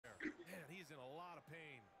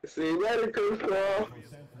See, that Chris Paul.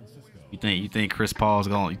 You think Chris Paul's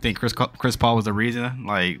going? You think Chris Paul was the reason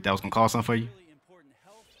like that was gonna cause something for you?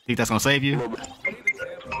 Think that's gonna save you?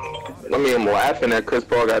 I mean, I'm laughing that Chris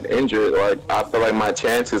Paul got injured. Like, I feel like my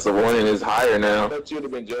chances of winning is higher now. But you'd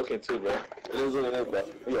have been joking too, bro. It is what it is, bro.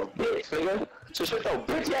 You a bitch, nigga. So shut your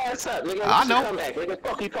bitch ass up, nigga. I know. Comeback, nigga.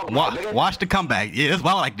 Fuck you talking about, nigga. Watch the comeback. Yeah, that's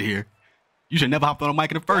what I like to hear. You should never hop on the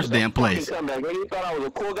mic in the first damn place. Comeback, nigga. You thought I was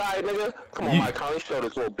a cool guy, nigga? Come on, Mike Conley, show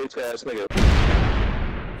this little bitch ass nigga.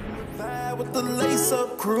 With the lace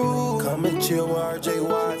up crew, come and chill with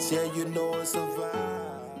RjWatts. Yeah, you know it's a vibe.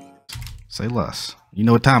 Say less. You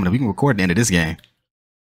know what time it is. We can record the end of this game.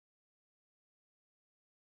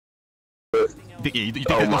 You think it's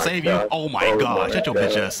gonna save you? Oh my god! Shut your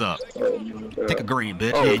bitch ass up. Take a green,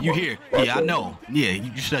 bitch. Yeah, you here? Yeah, I know. Yeah,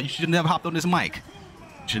 you should never hopped on this mic.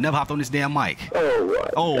 You should never hopped on this damn mic.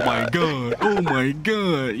 Oh my god! Oh my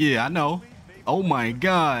god! Yeah, I know. Oh my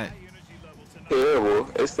god! Terrible.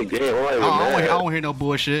 It's the game. I don't hear no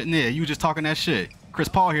bullshit. Yeah, you just talking that shit. Chris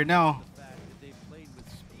Paul here now.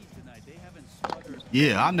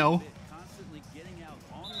 Yeah, I know.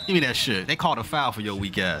 Give me that shit. They called a foul for your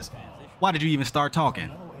weak ass. Why did you even start talking?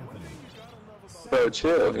 Bro,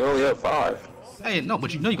 chill. You only have 5. Hey, no,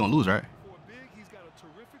 but you know you're gonna lose, right?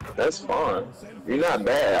 That's fine. You're not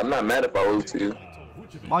bad. I'm not mad if I lose to you.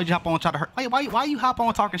 Why'd you hop on and try to hurt? Why you hop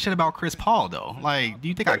on talking shit about Chris Paul though? Like, do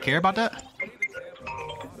you think I care about that?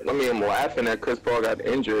 I mean, I'm laughing that Chris Paul got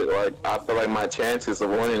injured. Like, I feel like my chances of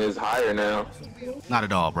winning is higher now. Not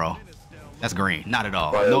at all, bro. That's green. Not at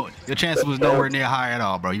all. No, your chances was nowhere near high at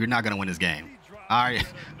all, bro. You're not gonna win this game. I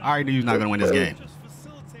already knew you're not gonna win this game. You know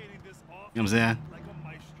what I'm saying?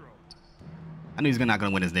 I knew he's not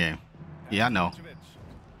gonna win this game. Yeah, I know.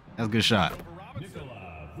 That's a good shot.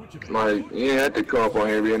 Like, you didn't have to come up on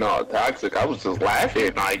here being all toxic. I was just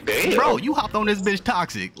laughing, like, damn. Bro, you hopped on this bitch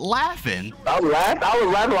toxic, laughing. I was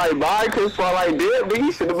laughing like, bye, Chris Paul, like, damn, but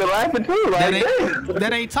you should have been laughing too, like,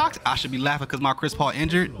 that ain't toxic. I should be laughing because my Chris Paul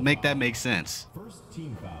injured. Make that make sense.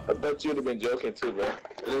 I bet you'd have been joking too, bro.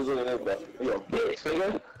 It is what it is, bro. You a bitch,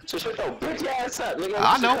 nigga. So shut your bitch ass up, nigga.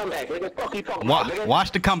 I know. Comeback, nigga. Fuck you talking about, nigga.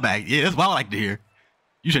 Watch the comeback. Yeah, that's what I like to hear.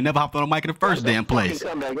 You should never hop on the mic in the first damn place.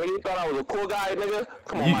 Comeback, nigga. You thought I was a cool guy, nigga?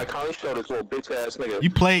 Come on, Mike Conley, show this little bitch ass nigga.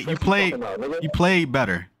 You played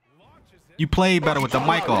better. You played better with the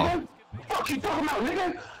mic off. Fuck you talking about,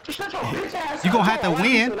 nigga? Just shut your bitch ass up. You gonna have to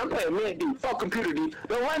win. I'm playing mid, dude. Fuck computer, dude.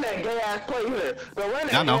 Don't run that gay ass play here. Don't run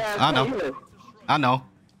that I know. gay ass I know. play here. I know.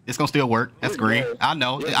 It's gonna still work. That's green. I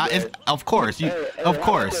know. Of course. Of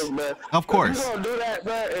course. Of course. If you don't do that,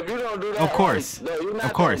 bro, if you don't do that, of course.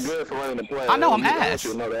 Of course. I know. I'm ass.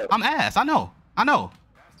 I'm ass. I know. I know.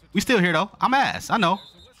 We still here though. I'm ass. I know.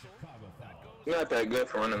 You're not that good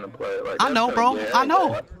for running the play. Like, I know, bro. I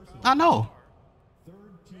know. I know.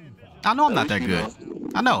 I know I'm not that good.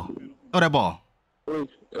 I know. Throw that ball. Throw it.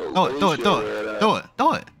 Throw it. Throw it. Throw it.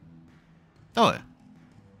 Throw it. Throw it.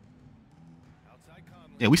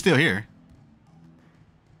 Yeah, we still here.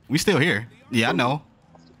 We still here. Yeah, I know.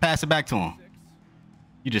 Pass it back to him.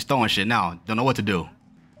 You just throwing shit now. Don't know what to do.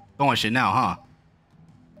 Throwing shit now,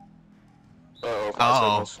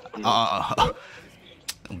 huh?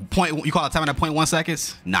 Point. You call it time at 0.1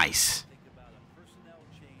 seconds? Nice.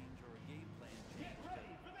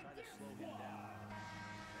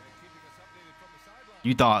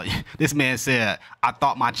 You thought this man said I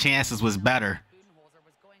thought my chances was better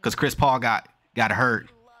because Chris Paul got hurt.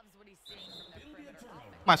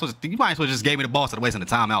 You might as well just gave me the ball instead of wasting the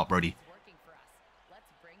timeout, Brody.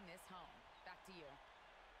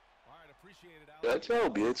 Shut your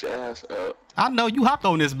bitch ass up. I know you hopped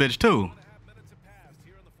on this bitch too.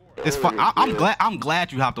 It's fun. I'm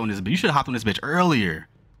glad you hopped on this bitch. You should have hopped on this bitch earlier.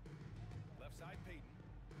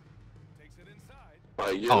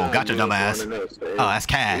 Oh, got your dumb ass. Oh, that's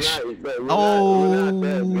cash.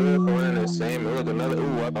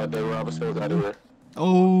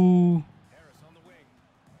 Oh.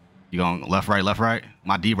 You going left, right?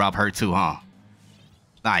 My D-Rob hurt too, huh?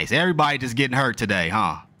 Nice. Everybody just getting hurt today,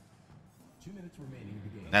 huh?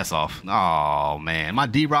 That's off. Oh, man. My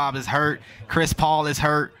D-Rob is hurt. Chris Paul is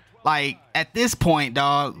hurt. Like, at this point,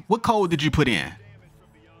 dog, what code did you put in?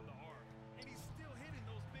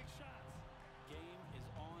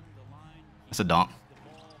 It's a dunk.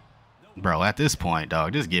 Bro, at this point,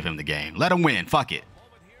 dog, just give him the game. Let him win. Fuck it.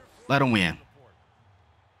 Let him win.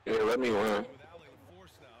 Yeah, let me win.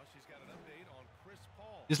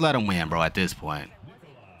 Just let him win, bro, at this point.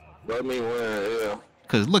 Let me win, yeah.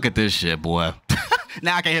 Because look at this shit, boy.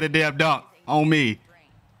 Now I can hit a damn dunk on me.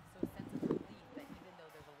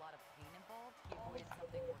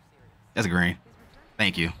 That's green.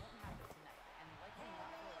 Thank you.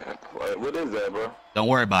 What is that, bro? Don't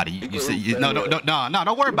worry about it. You see, no,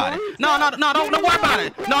 don't worry about it. No, don't worry about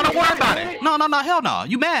it. No, don't worry about it. No, hell no.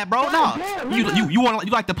 You mad, bro? No,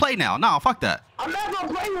 you like to play now? No, fuck that. I'm not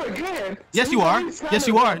gonna play you again. Yes, you are. Yes,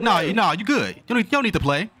 you are. No, you good. You don't need to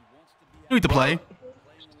play. You need to play.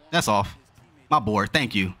 That's off. My board.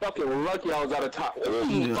 Thank you. Fucking lucky I was out of time.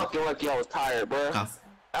 Fucking lucky I was tired, bro.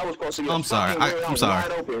 I was supposed to get I'm sorry. I'm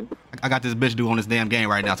sorry. I got this bitch dude on this damn game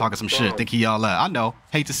right now talking some shit. Think he all that. I know.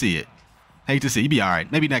 Hate to see it. Hate to see. You be all right.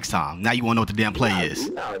 Maybe next time. Now you want to know what the damn play is.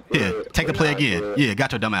 Here, take the play again. Yeah,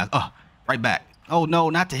 got your dumb ass. Oh, right back. Oh, no,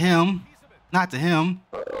 not to him. Not to him.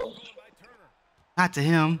 Not to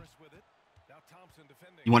him.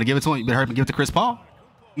 You want to give it to him? You better hurry up and give it to Chris Paul.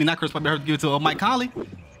 I mean, not Chris Paul. You better give it to Mike Conley.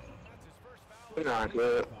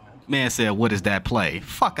 Man said, what is that play?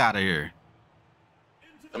 Fuck out of here.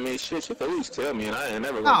 I mean, shit, you can at least tell me, and I ain't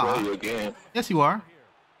never gonna play you again. Yes, you are.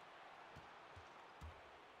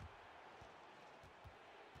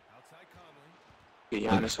 Get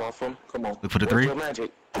Giannis off him. Come on. Look for the three.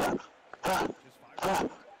 Magic.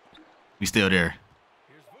 We still there.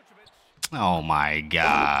 Oh my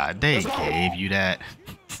God, they gave you that.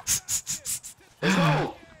 Let's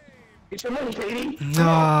go. Get your money, Katie. No.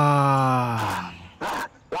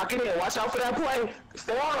 Lock it in. Watch out for that play.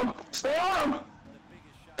 Stay on him. Stay on him.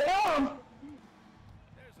 Stay on him.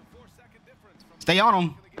 Stay on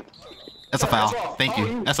him. That's a foul. Thank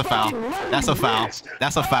you. That's a foul. That's a foul.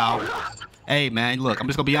 That's a foul. Hey man, look, I'm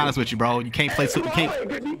just gonna be honest with you, bro. You can't play too.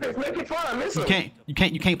 You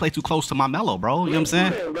can't play too close to my mellow, bro. You know what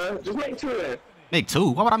I'm saying? Just make two. Make two?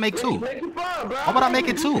 Why would I make two? Why would I make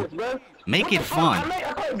it two? Make it fun.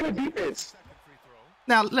 I play good defense.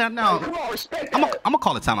 Now, I'm gonna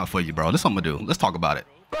call a timeout for you, bro. This is what I'm gonna do. Let's talk about it.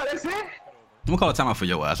 Bro, that's it. I'm gonna call a timeout for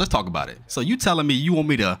your ass. Let's talk about it. So you telling me you want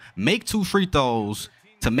me to make 2 free throws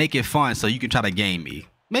to make it fun so you can try to game me?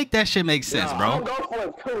 Make that shit make sense, bro. I'm gonna go for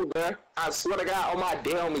it too, man. I swear to God, all my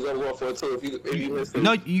damn homies gonna go for it too. If you miss it.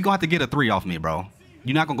 No, you gonna have to get a 3 off me, bro.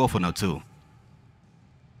 You're not gonna go for no 2.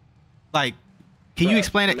 Like, can you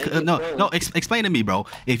explain it? No. Explain to me, bro.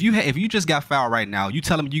 If you just got fouled right now, you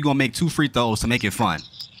telling me you gonna make 2 free throws to make it fun?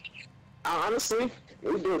 Honestly,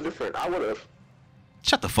 we do it different. I would have.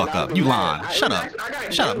 Shut the fuck up. You lying. Shut up.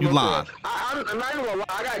 Shut up. You lying. I'm not even gonna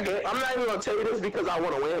lie. I'm not even gonna tell you this because I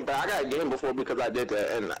want to win, but I got game before because I did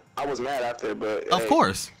that, and I was mad after. But of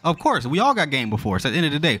course, we all got game before. So at the end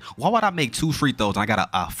of the day, why would I make 2 free throws and I got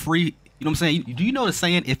a free? You know what I'm saying? Do you know the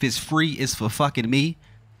saying? If it's free, it's for fucking me.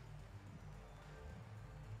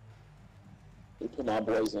 You put my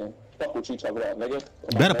boys in. Fuck what you talking about, nigga.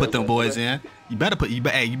 You better put them boys in. You better put.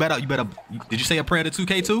 Hey, you better. Did you say a prayer to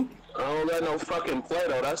 2K2? I don't let no fucking play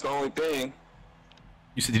though. That's the only thing.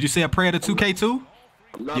 You said? Did you say a prayer to 2K2?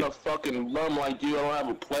 I'm not a fucking bum like you. I don't have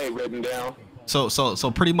a play written down. So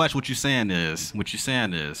pretty much what you're saying is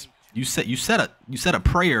you said a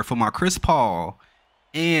prayer for my Chris Paul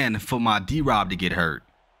and for my D-Rob to get hurt,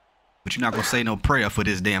 but you're not gonna say no prayer for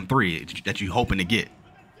this damn 3 that you hoping to get.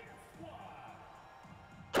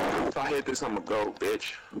 If I hit this, I'm a GOAT,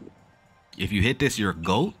 bitch. If you hit this, you're a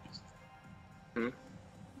GOAT? Hmm?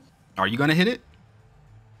 Are you gonna hit it?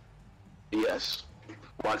 Yes.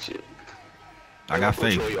 Watch it. I got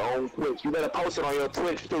faith. Your own Twitch. You better post it on your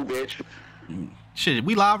Twitch too, bitch. Shit,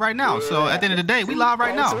 we live right now. So at the end of the day, we live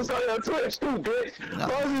right now. Post it on your Twitch too,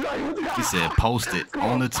 bitch. He said post it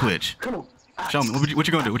on the Twitch. Come on. Show me. What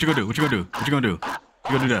you gonna do? What you gonna do? What you gonna do? What you gonna do?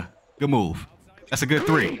 You gonna do that? Good move. That's a good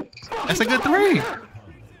 3. That's a good 3.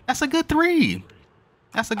 That's a good 3.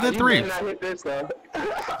 That's a good 3. You better not hit this, though.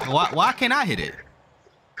 Why can't I hit it?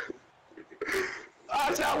 I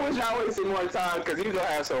wish I wasted more time because you gonna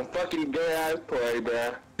have some fucking gay ass play,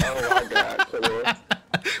 man. Oh my God, come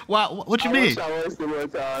on. What you mean? I wish I wasted more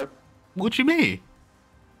time. What you mean?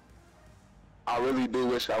 I really do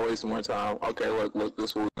wish I wasted more time. Okay, look,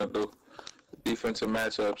 this is what we're gonna do. Defensive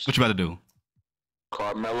matchups. What you about to do?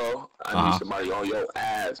 Carmelo, I need somebody on your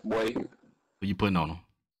ass, boy. What you putting on him?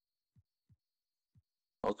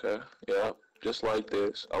 Okay, yeah, just like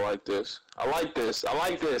this. I like this. I like this. I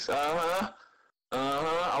like this.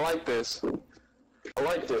 I like this. I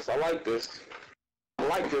like this. I like this. I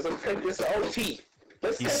like this. Let's take this to OT.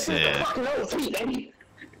 Let's take this to fucking OT, baby.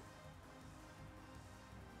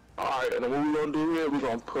 Alright, and then what we're gonna do here,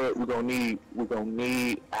 we're gonna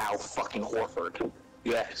need Al fucking Horford.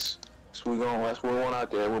 Yes. So that's what we want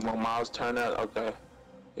out there with my Miles Turner. Okay.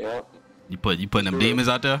 Yep. You putting them demons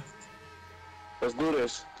out there? Let's do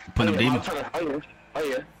this. You putting them demons? Oh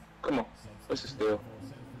yeah. Come on. Let's just steal.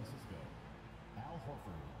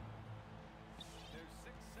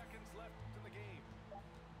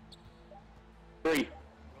 3,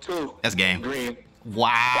 2. That's game. Green.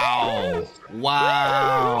 Wow.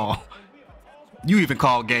 Wow. You even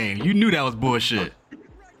called game. You knew that was bullshit.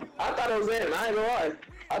 I thought it was in. I ain't gonna lie.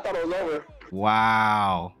 I thought it was over.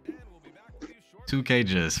 Wow. 2K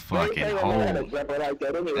just fucking hold.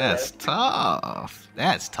 That's tough.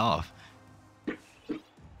 That's tough.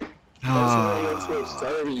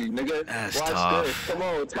 That's tough. Come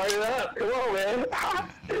on, turn it up. Come on, man.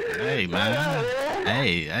 Hey, man.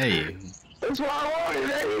 Hey. That's what I wanted,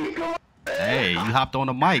 hey. Come on. Hey, you hopped on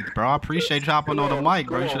the mic, bro. I appreciate you hopping on the mic,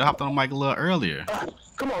 bro. You should have hopped on the mic a little earlier.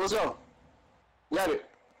 Come on, let's go. Got it.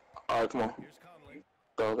 All right, come on.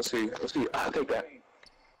 Go, let's see. I'll take that.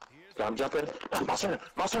 I'm jumping. My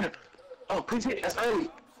turn. Oh, please hit. That's early.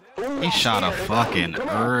 Ooh, He shot a fucking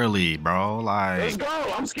early, bro. Like. Let's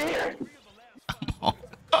go. I'm scared. Come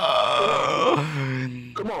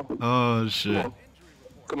on. Oh, shit.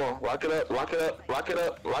 Come on. Lock it up.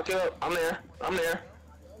 I'm there.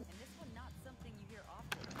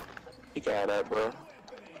 You got that, bro.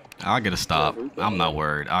 I'll get a stop. I'm not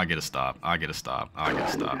worried. I'll get a stop.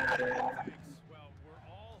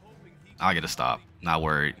 Not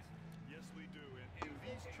worried.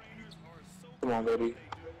 Come on, baby.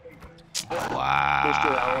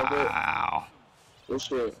 Wow. Good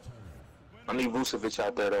shit. I need Vucevic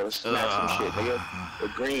out there, though. Smash some shit, nigga. The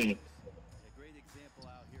green.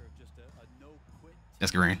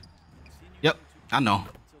 That's green. Yep, I know.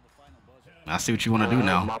 I see what you want to do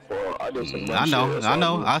now. I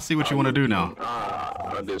know. I see what you want to do now.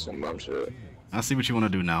 I did some dumb shit. I see what you want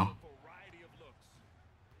to do now.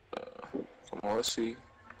 Come on, let's see.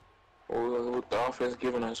 What the offense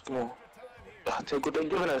giving us? Come on. Take what they're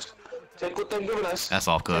giving us. That's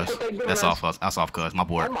off, cuz. That's off, cuz. My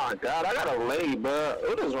board. Oh my god, I gotta lay, bro.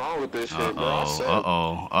 What is wrong with this shit, bro?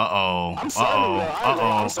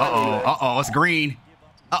 It's green.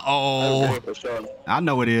 I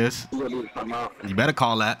know it is. You better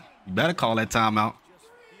call that. Timeout.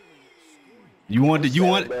 You wanted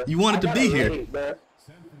to be here.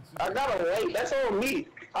 I gotta wait. That's on me.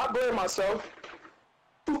 I blame myself.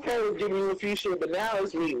 2K was giving you a few shit, but now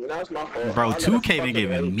it's me. Now it's my fault. Bro, 2K been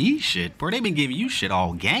giving me shit. Bro, they been giving you shit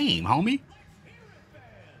all game, homie.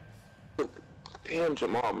 Damn,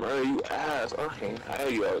 Jamal Murray, you ass. I can't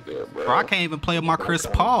have you out there, bro. Bro, I can't even play with my Chris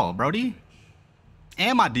Paul, Brody.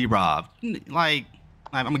 And my D-Rob. Like,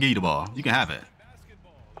 I'm gonna give you the ball. You can have it.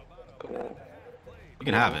 You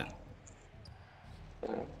can have it.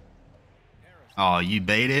 Oh, you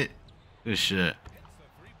baited? Good shit.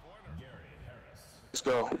 Let's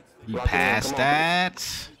go. You passed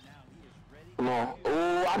that. Come on.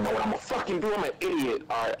 Oh, I know what I'm gonna fucking do. I'm an idiot.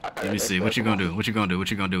 All right. Let me see. What you gonna do? Cause that's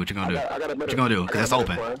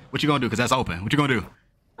open. What you gonna do? Cause that's open. What you gonna do?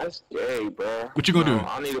 That's gay, bro. What you gonna do?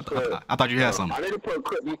 I need to put. I thought you had something. I need to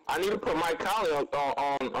put Mike Conley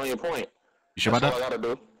on your point. You sure about that? That's all I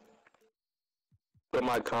gotta do. Put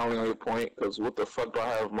Mike Conley on your point. Cause what the fuck do I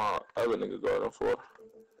have my other nigga guarding for?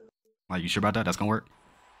 Like, you sure about that? That's gonna work?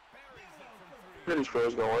 Pretty sure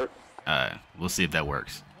it's gonna work. Alright, we'll see if that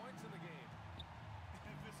works.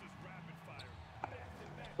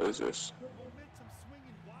 What is this?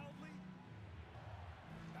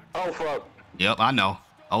 Oh fuck. Yep, I know.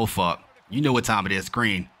 Oh fuck. You know what time it is.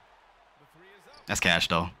 Green. That's cash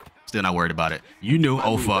though. Still not worried about it. You knew.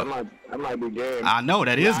 Oh fuck. That might be game. I know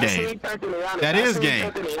that is game. That is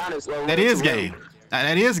game.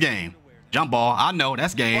 That is game. Jump ball. I know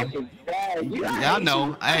that's game. Yeah, I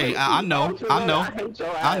know. Hey, I know.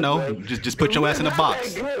 Just put your ass in the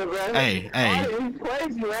box. Hey.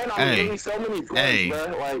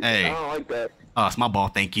 Oh, it's my ball.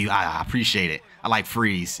 Thank you. I appreciate it. I like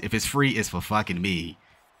freeze. If it's free, it's for fucking me.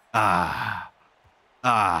 Oh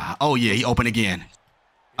yeah, he open again.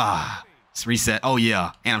 It's reset. Oh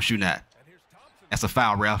yeah, and I'm shooting that. That's a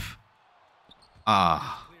foul, ref.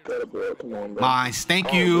 Mines.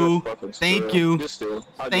 Thank you. Thank you.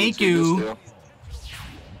 That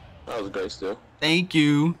was a great steal. Thank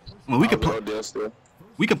you. Well, we could play.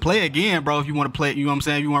 We could play again, bro. If you want to play, you know what I'm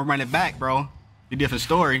saying. If you want to run it back, bro. It's a different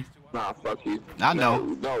story. Nah, fuck you. I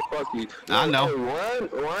know. No, fuck you. I know. Hey,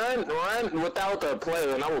 run without the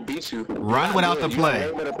play, and I will beat you. Run without the play.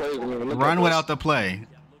 Run without the play.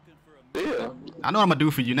 Yeah. I know what I'm gonna do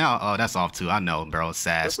for you now. Oh, that's off too. I know, bro.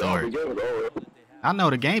 Sad story. I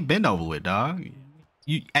know the game been over with, dog.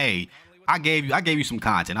 Hey, I gave you some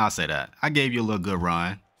content. I'll say that. I gave you a little good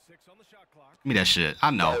run. Give me that shit.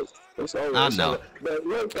 I know. I know. But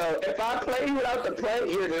look though, if I play you without the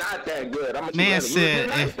play, you're not that good. Man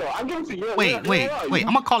said, wait.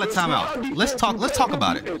 I'm gonna call it timeout. Let's talk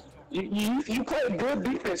about it. You play good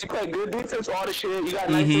defense. You play good defense, all the shit. You got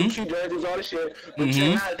nice jerseys, all the shit. But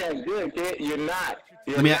you're not that good, kid. You're not.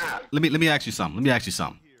 Let me ask you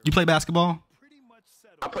something. You play basketball?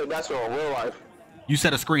 I play basketball in real life. You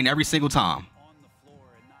set a screen every single time.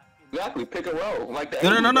 Exactly, pick and roll like that.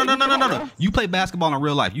 No. You play basketball in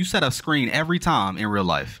real life. You set a screen every time in real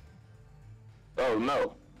life. Oh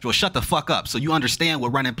no. Well, shut the fuck up. So you understand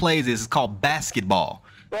what running plays is. It's called basketball.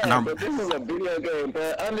 Bro, but this is a video game,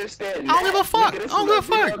 bro. Understand that. I don't give a fuck. Nigga, I don't give a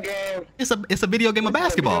fuck. It's a video game of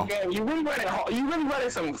basketball. You really running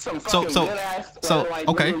some fucking good ass. Like,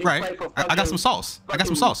 okay, right. I got some sauce.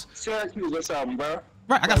 Syracuse or something, bro.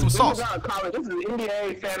 Right, I got some sauce. This is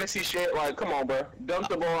NBA fantasy shit. Like, come on, bro. Dunk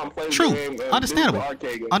the ball and play the True. game. Understandable.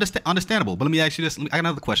 Understandable. But let me ask you this. I got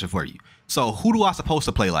another question for you. So, who do I supposed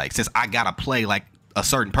to play like? Since I gotta play like a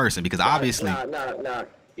certain person, because obviously. Nah.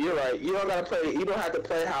 You're right. You don't gotta play. You don't have to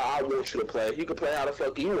play how I want you to play. You can play how the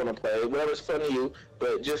fuck you want to play. Whatever's fun to you.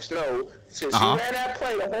 But just know, since you ran that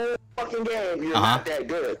play the whole fucking game, you're not that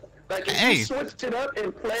good. Like, if you switched it up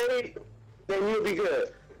and played, then you'll be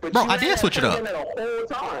good. But bro, I did switch it up.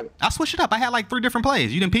 I switched it up. I had like 3 different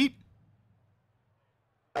plays. You didn't peep?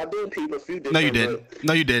 I did peep a few different.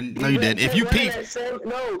 No, you didn't. If you peep.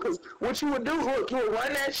 No, because what you would do, look, you would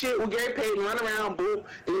run that shit with Gary Payton, run around, boom,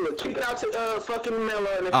 and you would kick it out to fucking Miller,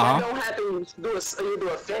 and if that don't happen, you do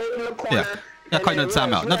a fade in the corner. Yeah, quite another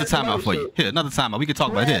timeout. Another timeout for you. Here, another timeout. We can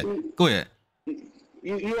talk about it. Go ahead.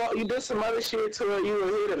 You did some other shit to it. You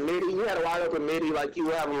would hit a midi. You had a wide open midi, like you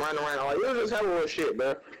would have him run around. Like, you was just having little shit,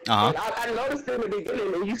 bro. I noticed in the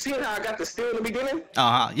beginning, and you see how I got the steal in the beginning?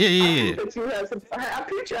 Yeah. I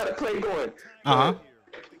peeped you had a play going. But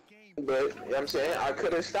you know what I'm saying, I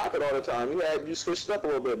couldn't stop it all the time. You switched up a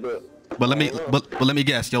little bit, but let me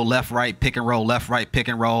guess. Yo, left, right, pick and roll,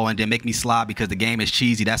 and then make me slide because the game is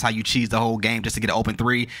cheesy. That's how you cheese the whole game just to get an open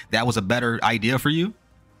 3. That was a better idea for you?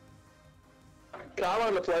 I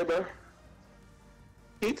learned to play, bro.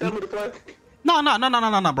 Can you tell me to play? No,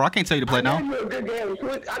 bro. I can't tell you to play now. I gave you a good game.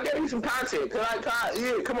 I gave you some content.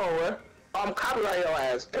 Come on, bro. I'm copyright your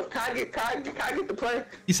ass. Can I get the play?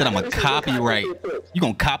 You said I'm a copyright. You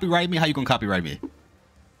gonna copyright me? How you gonna copyright me?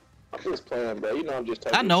 I'm just playing, bro. You know I'm just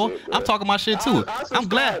talking. I know. Shit, I'm talking my shit too. I'm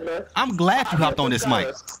glad you hopped on this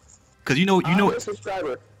mic. Cause you know.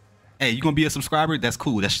 Hey, you gonna be a subscriber? That's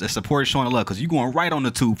cool. That's support, showing the love. Cause you going right on the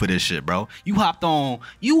tube for this shit, bro. You hopped on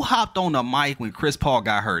the mic when Chris Paul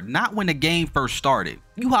got hurt, not when the game first started.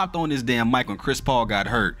 You hopped on this damn mic when Chris Paul got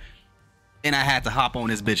hurt, and I had to hop on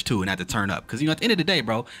this bitch too and had to turn up. Cause at the end of the day,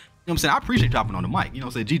 bro, you know what I'm saying? I appreciate you hopping on the mic. You know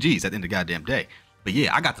what I'm saying? GG's at the end of the goddamn day. But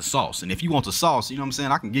yeah, I got the sauce, and if you want the sauce, you know what I'm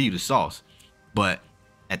saying? I can give you the sauce. But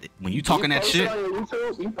when you talking that shit,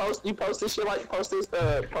 you post this shit like posting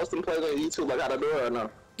plays on YouTube like how to do it or no?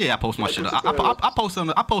 Yeah, I post my shit. I post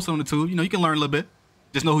on the tube. You know, you can learn a little bit.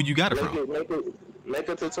 Just know who you got it from. Make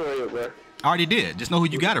a tutorial, bro. I already did. Just know who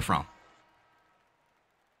you got it from.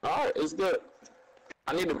 All right, it's good.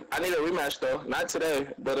 I need a rematch though. Not today,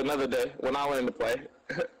 but another day when I learn to play.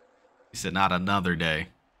 You said not another day.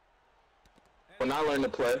 When I learn to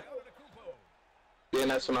play, then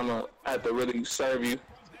that's when I'm gonna have to really serve you.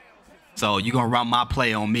 So you gonna run my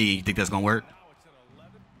play on me? You think that's gonna work?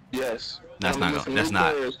 Yes. That's not gonna.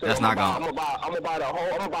 I'm gonna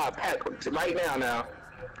buy a pack right now.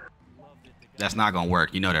 That's not gonna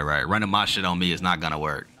work. You know that, right? Running my shit on me is not gonna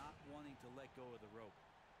work.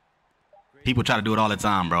 People try to do it all the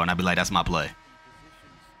time, bro, and I be like, that's my play.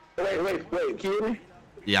 Wait. Can you hear me?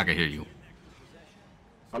 Yeah, I can hear you.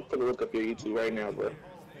 I'm gonna look up your YouTube right now, bro.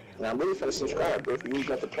 And I'm really finna subscribe, bro. If you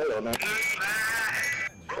got the play on that.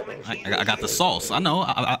 I got the sauce. I know.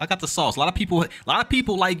 I got the sauce. A lot of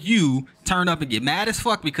people like you turn up and get mad as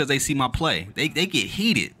fuck because they see my play. They get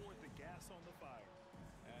heated.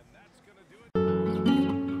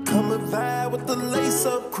 Come and vibe with the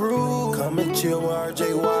lace-up crew. Come and chill with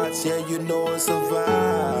RJ Watts. Yeah, you know it's a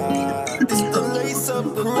vibe. It's the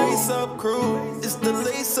lace-up crew. It's the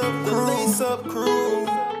lace-up crew.